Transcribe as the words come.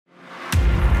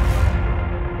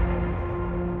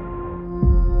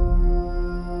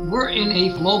in a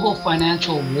global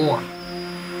financial war.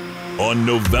 On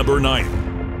November 9th.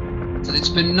 It's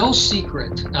been no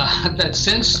secret that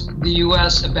since the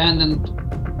U.S. abandoned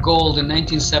gold in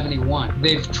 1971,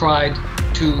 they've tried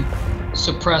to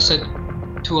suppress it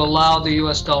to allow the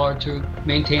U.S. dollar to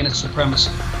maintain its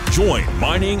supremacy. Join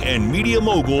mining and media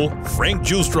mogul Frank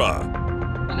Giustra.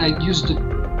 And I used the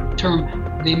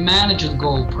term, they manage the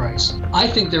gold price. I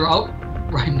think they're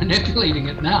outright manipulating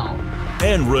it now.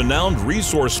 And renowned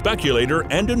resource speculator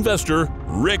and investor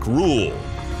Rick Rule.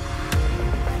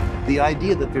 The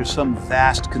idea that there's some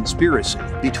vast conspiracy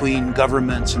between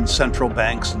governments and central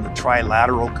banks and the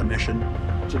Trilateral Commission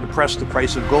to depress the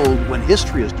price of gold when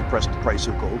history has depressed the price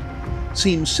of gold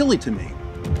seems silly to me.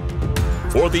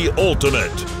 For the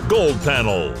ultimate gold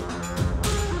panel.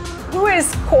 Who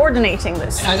is coordinating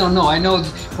this? I don't know. I know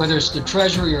whether it's the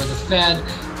Treasury or the Fed,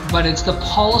 but it's the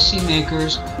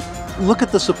policymakers. Look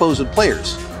at the supposed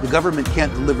players. The government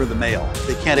can't deliver the mail.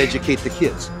 They can't educate the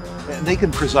kids. They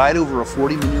can preside over a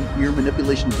 40-year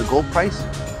manipulation of the gold price?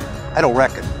 I don't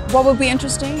reckon. What would be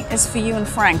interesting is for you and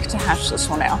Frank to hash this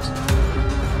one out.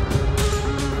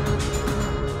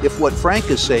 If what Frank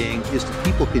is saying is that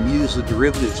people can use the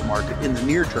derivatives market in the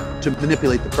near term to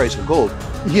manipulate the price of gold,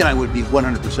 he and I would be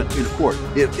 100% in accord.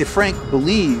 If Frank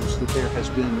believes that there has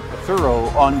been a thorough,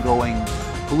 ongoing,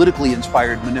 politically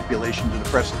inspired manipulation to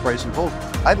depress the price of gold,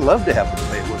 I'd love to have the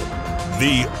debate with him.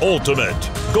 The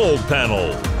ultimate gold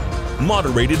panel.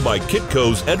 Moderated by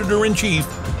Kitco's editor-in-chief,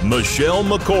 Michelle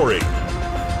McCory.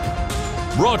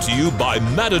 Brought to you by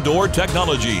Matador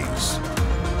Technologies.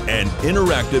 An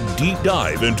interactive deep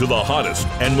dive into the hottest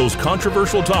and most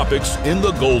controversial topics in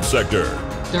the gold sector.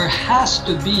 There has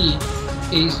to be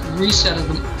a reset of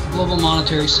the global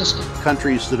monetary system.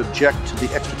 Countries that object to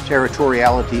the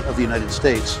extraterritoriality of the United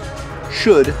States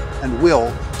should and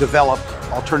will develop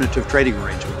alternative trading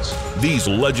arrangements. These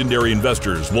legendary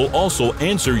investors will also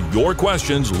answer your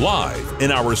questions live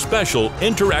in our special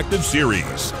interactive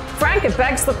series. Frank, it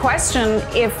begs the question,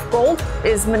 if gold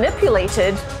is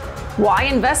manipulated, why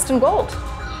invest in gold?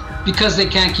 Because they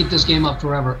can't keep this game up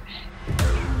forever.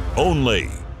 Only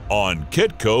on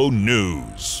Kitco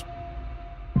News.